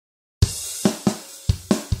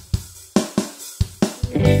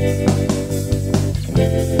What's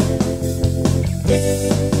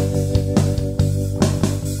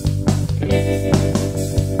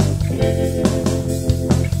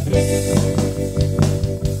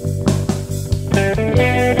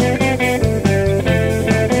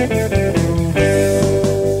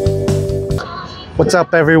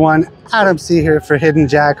up everyone, Adam C here for Hidden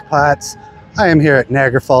Jackpots. I am here at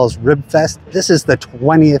Niagara Falls Ribfest. This is the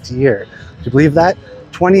 20th year. Do you believe that?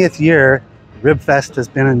 20th year Ribfest has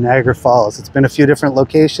been in Niagara Falls. It's been a few different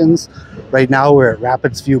locations. Right now we're at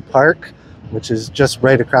RAPIDSVIEW Park, which is just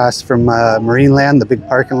right across from Marineland, the big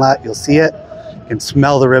parking lot. You'll see it. You can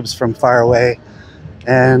smell the ribs from far away.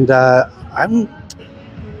 And I'm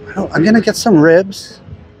gonna get some ribs.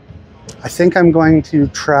 I think I'm going to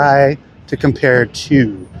try to compare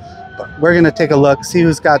two, but we're gonna take a look, see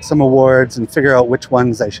who's got some awards and figure out which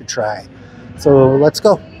ones I should try. So let's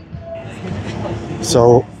go.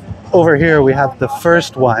 So over here we have the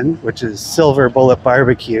first one, which is Silver Bullet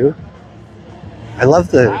Barbecue. I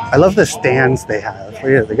love the stands they have.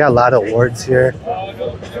 They got a lot of awards here.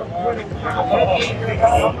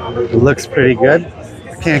 It looks pretty good.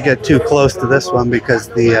 I can't get too close to this one because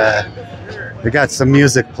they got some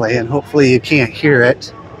music playing. Hopefully you can't hear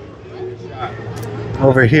it.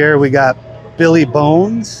 Over here we got Billy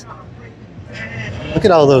Bones. Look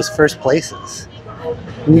at all those first places.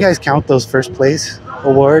 Can you guys count those first place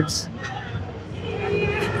awards?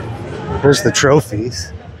 There's the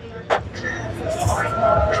trophies.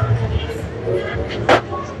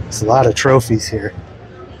 There's a lot of trophies here.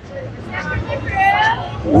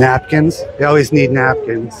 Napkins. You always need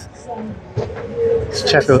napkins. Let's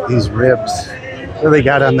check out these ribs. What do they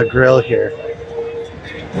got on the grill here?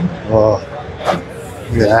 Oh.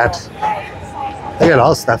 Look at that. They got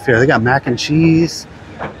all stuff here. They got mac and cheese,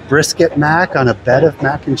 brisket mac on a bed of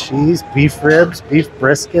mac and cheese, beef ribs, beef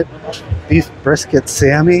brisket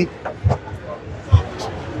Sammy.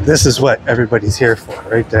 This is what everybody's here for,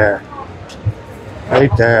 right there.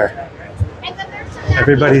 Right there.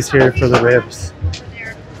 Everybody's here for the ribs.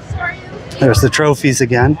 There's the trophies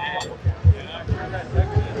again.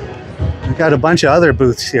 We've got a bunch of other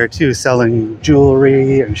booths here too, selling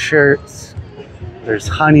jewelry and shirts. There's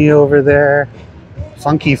honey over there.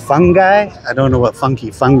 Funky fungi. I don't know what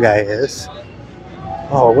funky fungi is.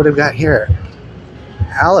 Oh, what do we got here?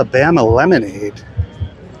 Alabama lemonade.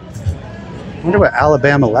 I wonder what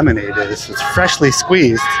Alabama lemonade is. It's freshly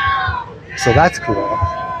squeezed, so that's cool.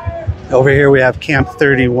 Over here we have Camp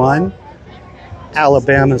 31,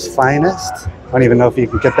 Alabama's finest. I don't even know if you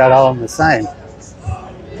can get that all on the sign.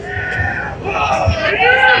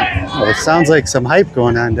 Oh, it sounds like some hype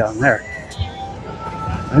going on down there.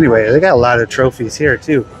 Anyway, they got a lot of trophies here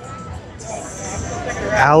too.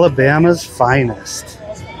 Alabama's finest.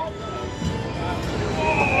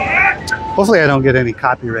 Hopefully I don't get any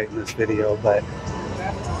copyright in this video, but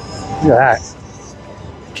look at that.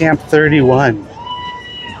 Camp 31.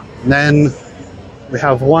 And then we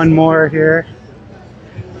have one more here,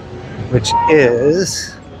 which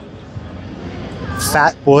is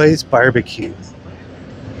Fat Boys Barbecue.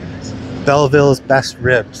 Belleville's best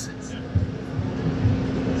ribs.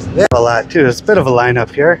 They have a lot too. It's a bit of a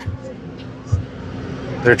lineup here.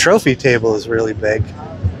 Their trophy table is really big.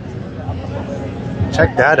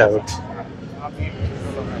 Check that out.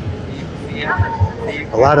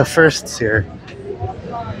 A lot of firsts here.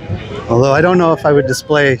 Although I don't know if I would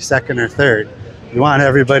display second or third. You want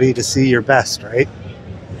everybody to see your best, right?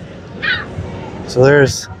 So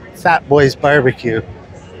there's Fat Boys Barbecue.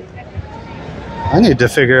 I need to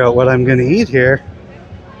figure out what I'm going to eat here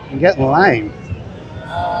and get in line.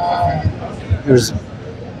 There's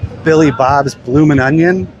Billy Bob's Bloomin'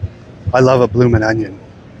 Onion. I love a bloomin' onion.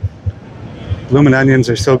 Bloomin' onions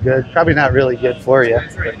are so good. Probably not really good for you,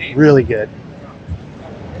 but really good.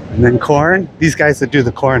 And then corn. These guys that do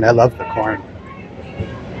the corn, I love the corn.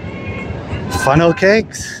 Funnel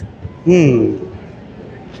cakes? Never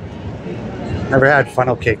had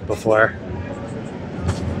funnel cake before.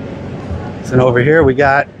 So over here we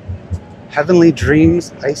got Heavenly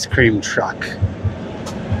Dreams Ice Cream Truck.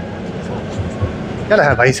 Gotta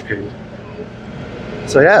have ice cream.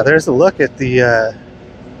 So yeah, there's a look at the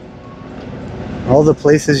all the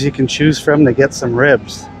places you can choose from to get some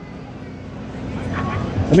ribs.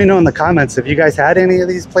 Let me know in the comments if you guys had any of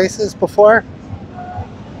these places before,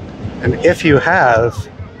 and if you have,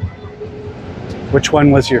 which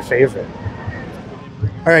one was your favorite?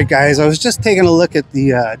 All right guys, I was just taking a look at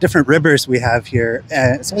the different ribbers we have here.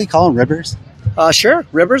 So we call them ribbers? Sure,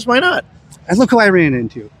 ribbers, why not? And look who I ran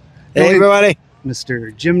into. Hey everybody.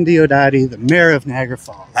 Mr. Jim Diodati, the mayor of Niagara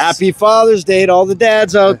Falls. Happy Father's Day to all the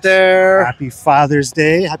dads out there. Happy Father's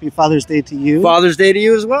Day. Happy Father's Day to you. Father's Day to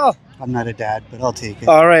you as well. I'm not a dad, but I'll take it.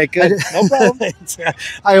 All right, good. No problem.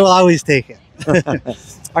 I will always take it.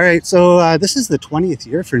 All right, so this is the 20th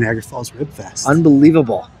year for Niagara Falls Ribfest.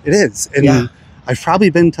 Unbelievable. It is. And Yeah. I've probably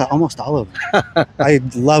been to almost all of them. I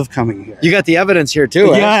love coming here. You got the evidence here too.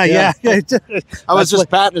 Yeah. I was just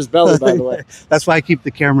patting his belly, by the way. That's why I keep the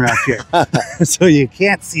camera up here. So you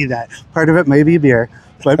can't see that. Part of it may be beer,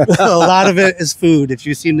 but a lot of it is food. If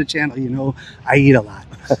you've seen the channel, you know I eat a lot.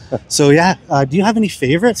 So yeah, do you have any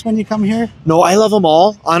favorites when you come here? No, I love them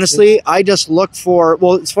all. Honestly, I just look for,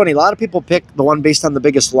 well, it's funny. A lot of people pick the one based on the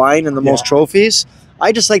biggest line and the most trophies.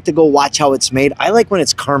 I just like to go watch how it's made. I like when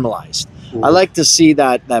it's caramelized. I like to see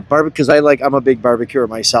that barbecue, because I'm a big barbecuer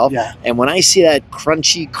myself. Yeah. And when I see that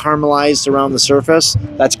crunchy caramelized around the surface,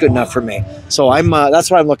 that's good enough for me. So that's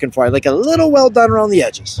what I'm looking for. I like a little well done around the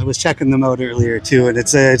edges. I was checking them out earlier too, and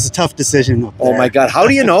it's a tough decision up there. Oh my God, how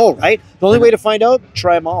do you know, right? The only way to find out,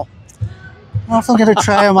 try them all. I don't know if I'm gonna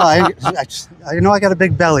try them all. I know I got a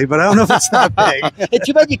big belly, but I don't know if it's that big. Hey,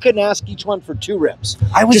 too bad you couldn't ask each one for 2 ribs.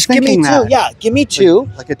 I was just give me thinking 2. that. Yeah, give me 2.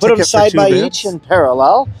 Like a put them ticket for side 2 by ribs. each in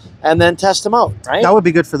parallel, and then test them out, right? That would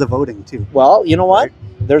be good for the voting too. Well, you know what?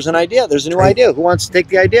 There's an idea. There's a new idea. Who wants to take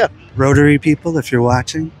the idea? Rotary people, if you're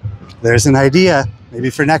watching, there's an idea.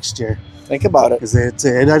 Maybe for next year. Think about it. Because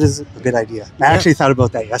that is a good idea. I actually thought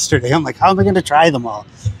about that yesterday. I'm like, how am I going to try them all?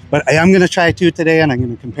 But I am going to try 2 today, and I'm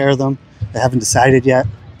going to compare them. I haven't decided yet,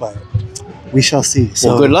 but we shall see.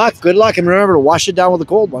 So well, good luck. Good luck. And remember to wash it down with a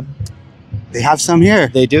cold one. They have some here.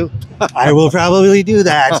 They do. I will probably do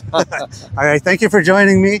that. All right. Thank you for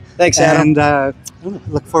joining me. Thanks, Adam. And I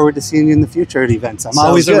look forward to seeing you in the future at events. I'm Sounds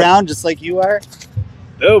always good. around, just like you are.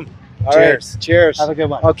 Boom. All Cheers. right. Cheers. Have a good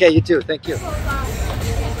one. Okay, you too. Thank you.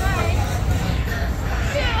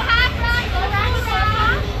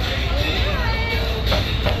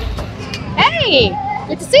 Hey,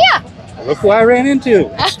 good to see you. Look who I ran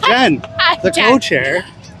into. It's Jen, the Jen. co-chair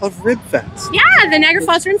of Ribfest. Yeah, the Niagara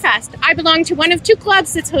Falls Ribfest. I belong to one of 2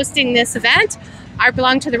 clubs that's hosting this event. I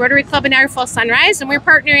belong to the Rotary Club of Niagara Falls Sunrise, and we're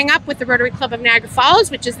partnering up with the Rotary Club of Niagara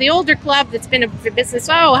Falls, which is the older club that's been in business,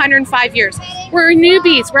 105 years. We're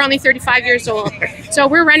newbies. We're only 35 years old. So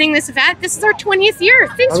we're running this event. This is our 20th year.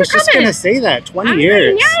 Thanks I was for just coming. going to say that, 20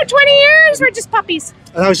 years. Yeah, 20 years. We're just puppies.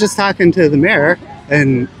 And I was just talking to the mayor,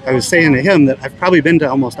 and I was saying to him that I've probably been to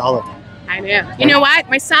almost all of them. I know. You know what?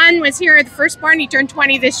 My son was here, the firstborn. He turned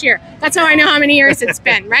 20 this year. That's how I know how many years it's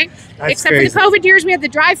been, right? Except crazy. for the COVID years, we had the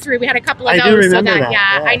drive-through. We had a couple of those. I do remember that.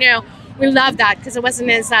 Yeah, I know. We love that because it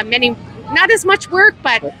wasn't as not as much work,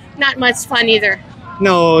 but not much fun either.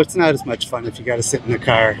 No, it's not as much fun if you got to sit in the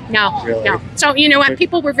car. No, Really. no. So you know what?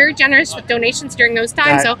 People were very generous with donations during those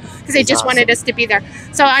times, because they just wanted us to be there.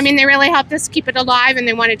 So I mean, they really helped us keep it alive, and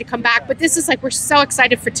they wanted to come back. But this is like, we're so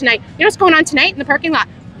excited for tonight. You know what's going on tonight in the parking lot?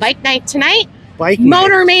 Bike night tonight. Bike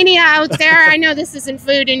Motor Mania out there. I know this isn't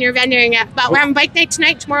food and you're vending it, but we're having bike night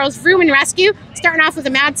tonight. Tomorrow's Vroom and Rescue, starting off with a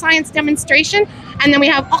mad science demonstration, and then we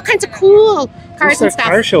have all kinds of cool cars and stuff.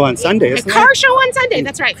 Car show on Sunday, isn't it? Car show on Sunday,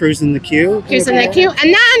 that's right. Cruising the queue. Cruising the queue.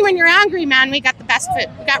 And then when you're hungry, man, we got the best food.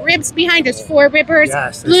 We got ribs behind us, 4 ribbers,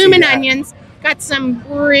 Yes, I bloomin' see that. onions. Got some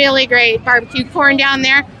really great barbecue corn down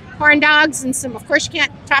there, corn dogs, and some, of course, you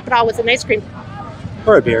can't top it all with an ice cream.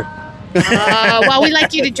 Or a beer. Well, we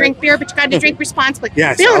like you to drink beer, but you got to drink responsibly.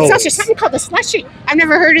 Yes, Bill and always. there's something called the slushy. I've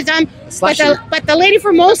never heard of them, Slushy. but the lady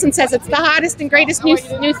from Molson says it's the hottest and greatest new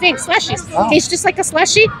thing. Slushies tastes just like a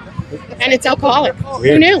slushy, and it's alcoholic. Who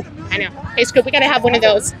Weird. knew? I know. Tastes good. We got to have one of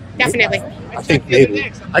those. Definitely. I think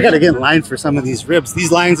maybe. I got to get in line for some of these ribs.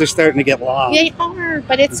 These lines are starting to get long. They are,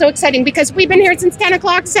 but it's so exciting because we've been here since 10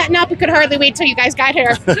 o'clock setting up. We could hardly wait till you guys got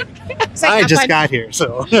here. It's like I have just fun. got here,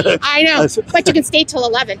 so. I know, but you can stay till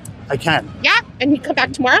 11. I can. Yeah, and you come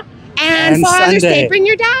back tomorrow. And And Father's Sunday. Day, bring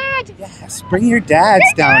your dad. Yes, bring your dads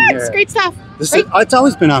down It's here. great stuff. It's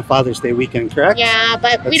always been on Father's Day weekend, correct? Yeah,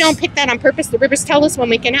 but we That's- don't pick that on purpose. The rivers tell us when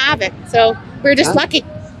we can have it. So we're just Huh? lucky.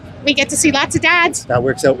 We get to see lots of dads. That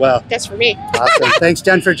works out well. That's for me. Awesome. Thanks,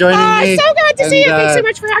 Jen, for joining me. So good to see you. And, Thanks so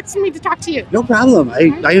much for asking me to talk to you. No problem.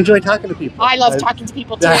 I enjoy talking to people. I love talking to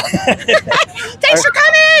people too. Yeah. Thanks for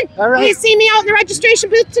coming. All right. You see me out in the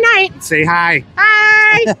registration booth tonight. Say hi.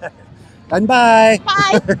 Bye. And bye.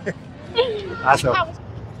 Bye. Awesome.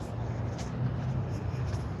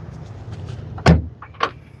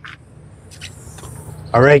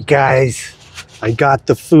 All right, guys. I got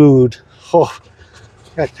the food. Oh,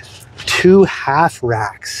 got 2 half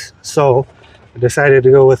racks. So I decided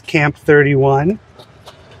to go with Camp 31.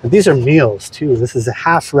 And these are meals too. This is a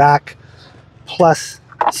half rack plus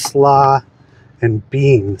slaw and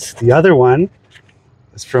beans. The other one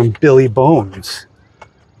is from Billy Bones.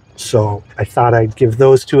 So I thought I'd give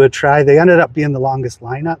those two a try. They ended up being the longest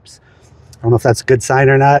lineups. I don't know if that's a good sign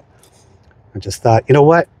or not. I just thought, you know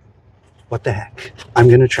what? What the heck? I'm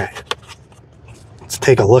going to try it. Let's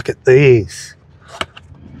take a look at these.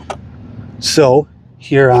 So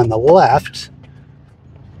here on the left,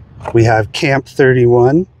 we have Camp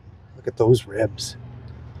 31. Look at those ribs.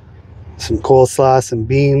 Some coleslaw, some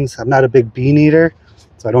beans. I'm not a big bean eater,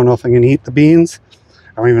 so I don't know if I'm going to eat the beans.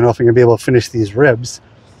 I don't even know if I'm going to be able to finish these ribs.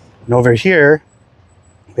 And over here,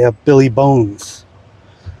 we have Billy Bones.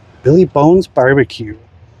 Billy Bones Barbecue.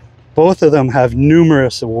 Both of them have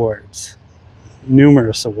numerous awards.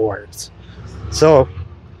 Numerous awards. So,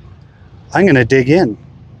 I'm going to dig in.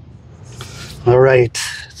 All right,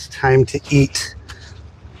 it's time to eat.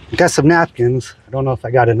 I got some napkins. I don't know if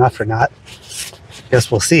I got enough or not.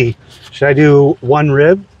 Guess we'll see. Should I do one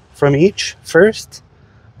rib from each first?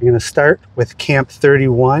 I'm going to start with Camp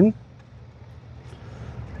 31.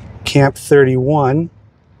 Camp 31.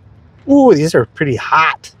 Ooh, these are pretty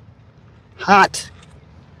hot. Hot.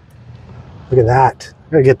 Look at that.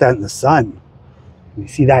 I gotta get that in the sun. You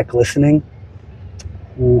see that glistening?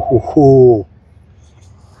 Ooh, ooh, ooh.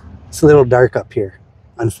 It's a little dark up here,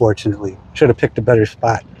 unfortunately. Should have picked a better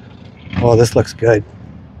spot. Oh, this looks good.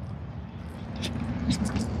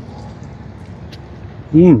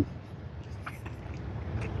 Mmm.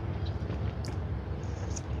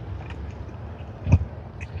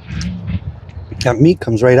 That meat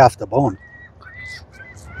comes right off the bone.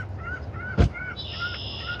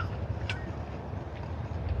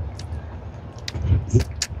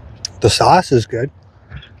 The sauce is good.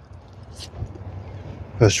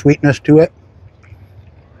 There's sweetness to it.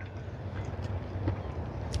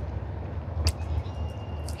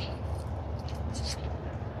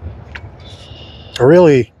 I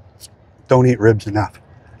really don't eat ribs enough.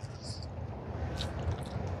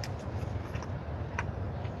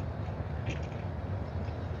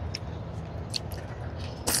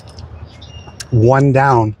 One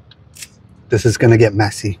down, this is going to get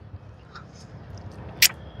messy.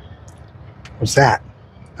 What's that?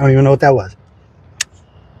 I don't even know what that was.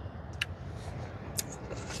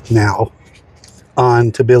 Now,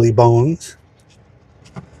 on to Billy Bones.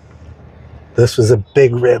 This was a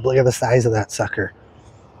big rib. Look at the size of that sucker.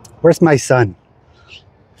 Where's my son?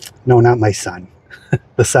 No, not my son.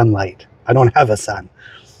 The sunlight. I don't have a son.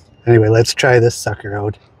 Anyway, let's try this sucker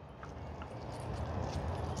out.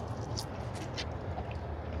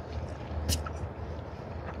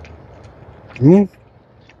 Mmm.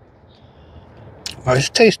 Oh, it's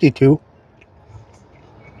tasty too.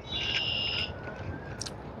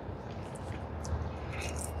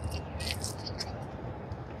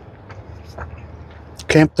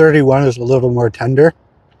 Camp 31 is a little more tender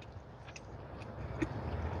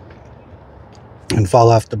and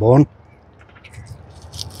fall off the bone.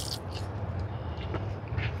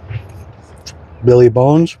 Billy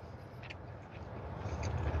Bones.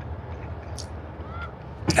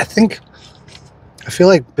 I feel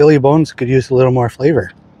like Billy Bones could use a little more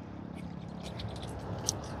flavor.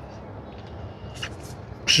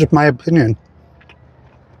 It's just my opinion.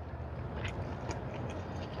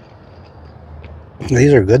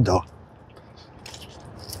 These are good though.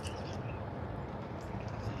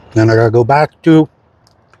 Then I gotta go back to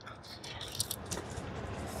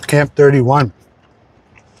Camp 31.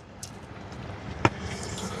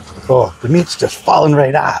 Oh, the meat's just falling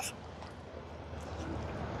right off.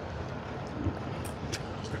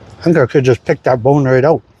 I think I could just pick that bone right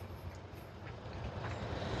out.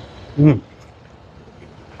 Mmm.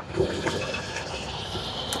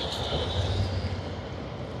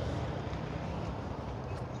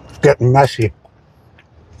 It's getting messy.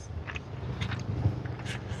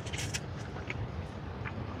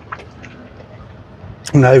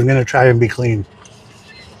 I'm not even going to try and be clean.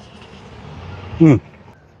 I'm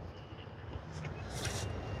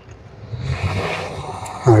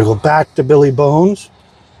going to go back to Billy Bones.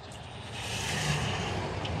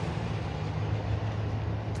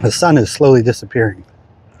 The sun is slowly disappearing.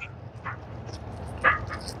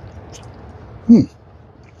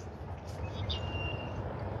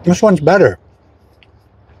 This one's better.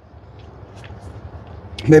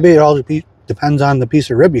 Maybe it all depends on the piece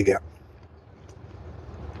of rib you get.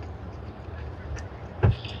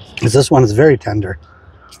 Because this one is very tender.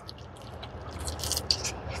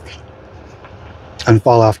 And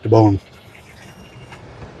fall off the bone.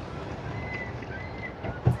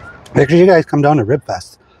 Make sure you guys come down to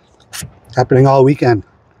Ribfest. It's happening all weekend.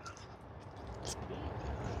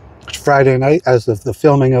 It's Friday night as of the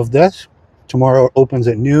filming of this. Tomorrow opens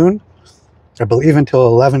at noon. I believe until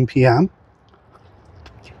 11 p.m.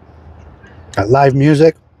 Got live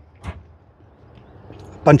music,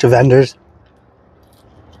 bunch of vendors,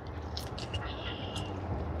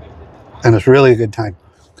 and it's really a good time.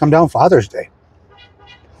 Come down Father's Day.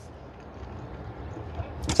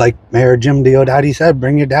 It's like Mayor Jim Diodati said,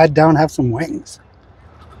 bring your dad down, have some wings.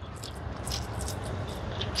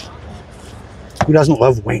 Who doesn't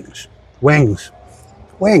love wings? Wings.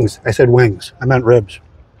 Wings. I said wings. I meant ribs.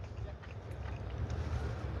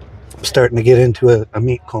 I'm starting to get into a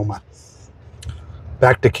meat coma.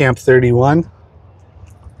 Back to Camp 31.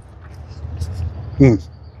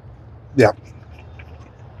 Yeah.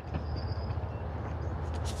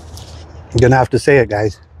 I'm gonna have to say it,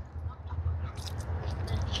 guys.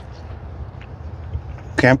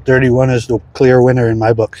 Camp 31 is the clear winner in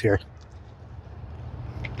my books here.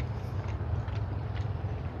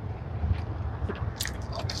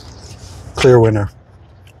 Clear winner.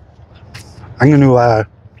 I'm going to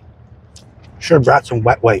should have brought some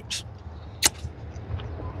wet wipes.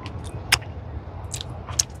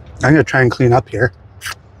 I'm going to try and clean up here.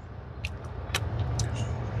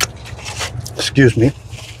 Excuse me.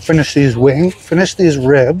 Finish these wings. Finish these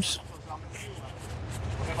ribs.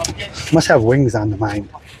 Must have wings on the mind.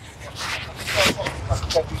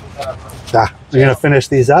 Yeah, we're going to finish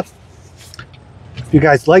these up. If you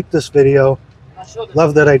guys like this video,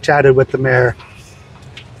 love that I chatted with the mayor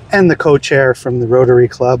and the co-chair from the Rotary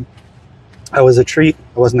Club. That was a treat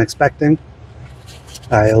I wasn't expecting.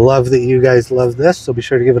 I love that you guys love this, so be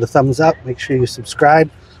sure to give it a thumbs up. Make sure you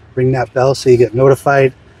subscribe. Ring that bell so you get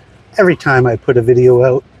notified every time I put a video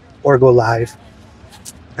out or go live.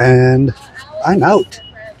 And I'm out.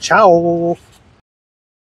 Ciao.